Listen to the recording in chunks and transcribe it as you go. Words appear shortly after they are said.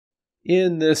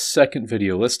In this second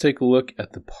video, let's take a look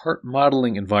at the part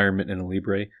modeling environment in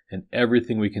Alibre and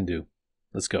everything we can do.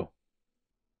 Let's go.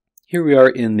 Here we are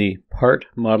in the part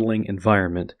modeling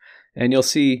environment, and you'll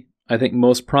see, I think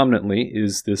most prominently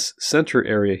is this center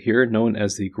area here known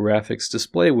as the graphics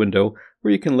display window,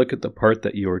 where you can look at the part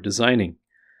that you're designing.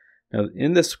 Now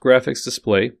in this graphics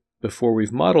display, before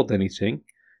we've modeled anything,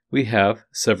 we have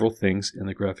several things in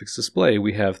the graphics display.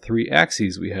 We have three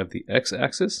axes. We have the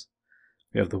x-axis,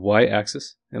 we have the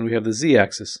y-axis, and we have the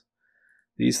z-axis.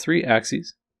 These three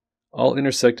axes all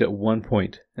intersect at one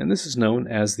point, and this is known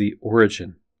as the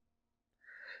origin.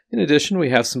 In addition, we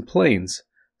have some planes.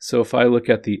 So if I look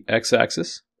at the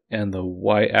x-axis and the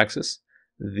y-axis,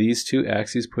 these two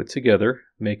axes put together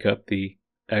make up the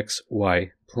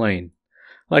xy plane.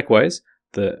 Likewise,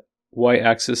 the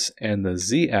y-axis and the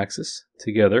z-axis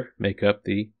together make up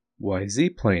the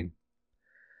yz plane.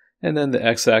 And then the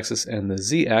x-axis and the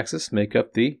z-axis make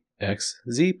up the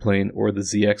xz plane or the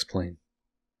zx plane.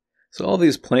 So all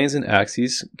these planes and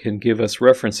axes can give us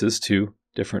references to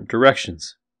different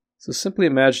directions. So simply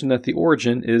imagine that the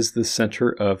origin is the center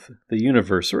of the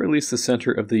universe, or at least the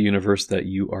center of the universe that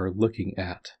you are looking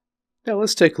at. Now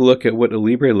let's take a look at what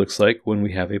Alibre looks like when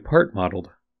we have a part modeled.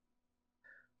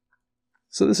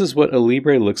 So this is what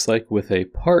Alibre looks like with a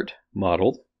part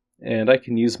modeled, and I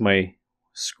can use my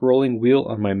scrolling wheel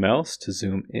on my mouse to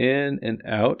zoom in and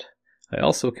out. I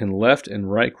also can left and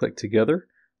right click together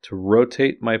to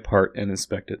rotate my part and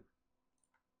inspect it.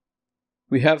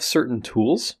 We have certain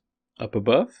tools up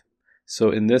above. So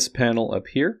in this panel up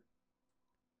here,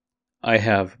 I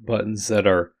have buttons that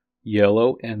are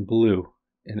yellow and blue.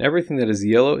 And everything that is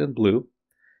yellow and blue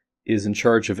is in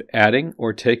charge of adding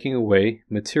or taking away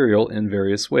material in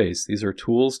various ways. These are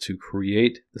tools to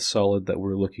create the solid that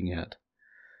we're looking at.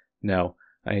 Now,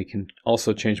 I can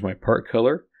also change my part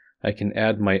color. I can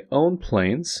add my own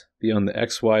planes beyond the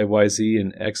X, Y, Y, Z,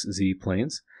 and X, Z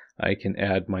planes. I can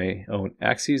add my own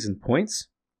axes and points.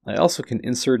 I also can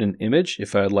insert an image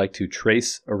if I'd like to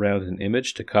trace around an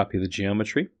image to copy the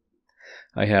geometry.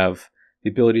 I have the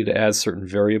ability to add certain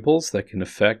variables that can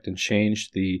affect and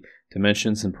change the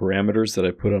dimensions and parameters that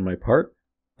I put on my part.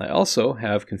 I also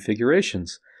have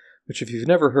configurations, which if you've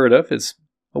never heard of, it's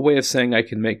a way of saying I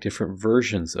can make different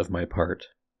versions of my part.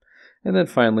 And then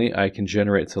finally, I can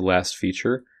generate to last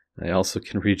feature. I also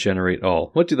can regenerate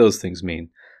all. What do those things mean?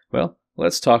 Well,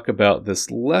 let's talk about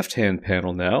this left-hand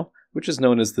panel now, which is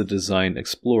known as the Design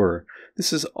Explorer.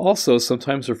 This is also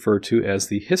sometimes referred to as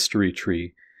the history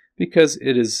tree, because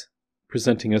it is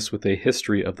presenting us with a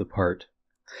history of the part.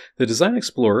 The Design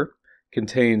Explorer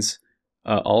contains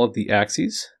all of the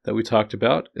axes that we talked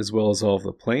about, as well as all of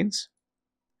the planes.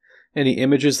 Any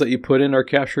images that you put in are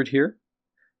captured here,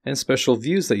 and special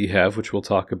views that you have, which we'll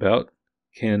talk about,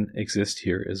 can exist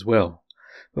here as well.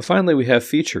 But finally, we have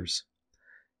features.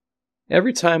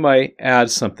 Every time I add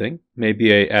something,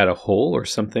 maybe I add a hole or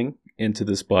something into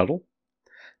this bottle,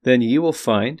 then you will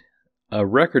find a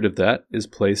record of that is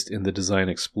placed in the Design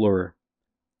Explorer.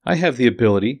 I have the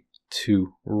ability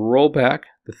to roll back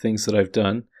the things that I've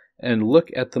done and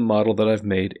look at the model that I've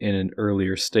made in an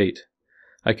earlier state.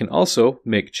 I can also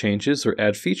make changes or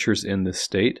add features in this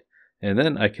state, and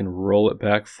then I can roll it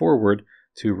back forward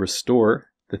to restore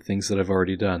the things that I've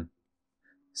already done.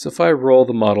 So if I roll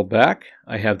the model back,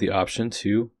 I have the option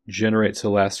to generate to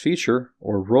last feature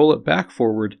or roll it back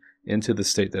forward into the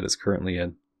state that it's currently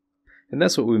in. And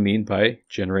that's what we mean by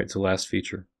generate to last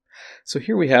feature. So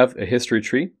here we have a history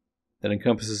tree that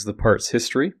encompasses the part's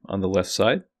history on the left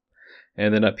side.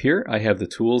 And then up here, I have the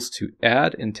tools to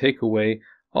add and take away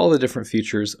all the different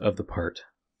features of the part.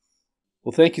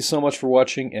 Well, thank you so much for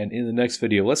watching, and in the next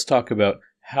video, let's talk about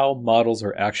how models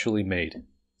are actually made.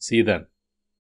 See you then.